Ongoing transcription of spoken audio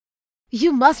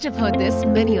You must have heard this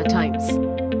many a times.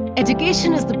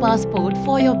 Education is the passport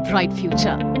for your bright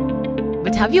future.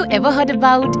 But have you ever heard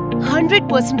about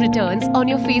 100% returns on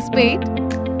your fees paid?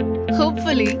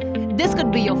 Hopefully, this could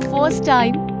be your first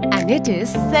time and it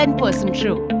is 10%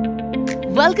 true.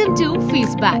 Welcome to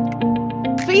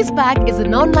Feesback. Feesback is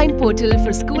an online portal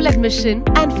for school admission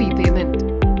and fee payment.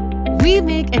 We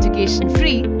make education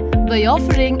free by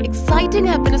offering exciting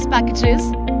happiness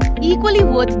packages equally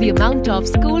worth the amount of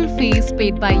school fees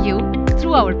paid by you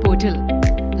through our portal.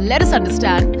 Let us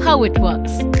understand how it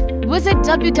works. Visit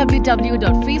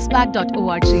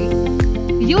www.feesback.org.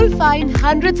 You'll find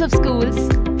hundreds of schools,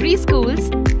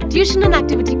 preschools, tuition and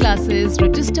activity classes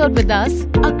registered with us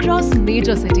across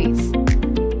major cities.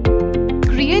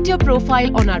 Create your profile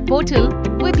on our portal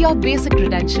with your basic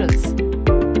credentials.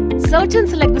 Search and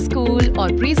select the school or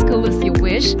preschools you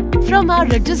wish from our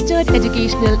registered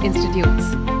educational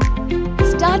institutes.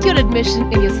 Start your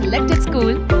admission in your selected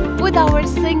school with our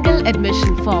single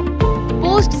admission form.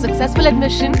 Post successful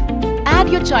admission, add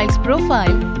your child's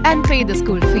profile and pay the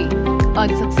school fee.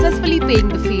 On successfully paying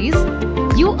the fees,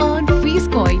 you earn fees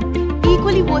coin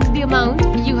equally worth the amount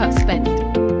you have spent.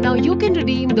 Now you can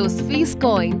redeem those fees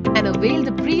coin and avail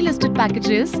the pre-listed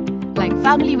packages like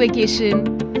family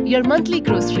vacation, your monthly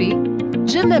grocery,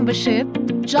 gym membership,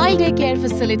 child daycare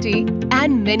facility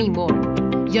and many more.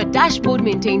 Your dashboard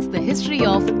maintains the history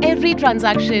of every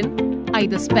transaction,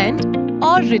 either spent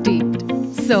or redeemed.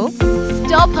 So,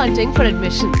 stop hunting for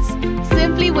admissions.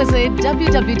 Simply visit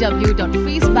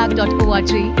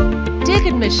www.feesback.org, take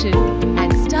admission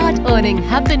and start earning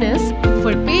happiness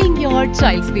for paying your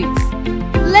child's fees.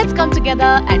 Let's come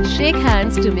together and shake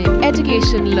hands to make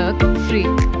education look free.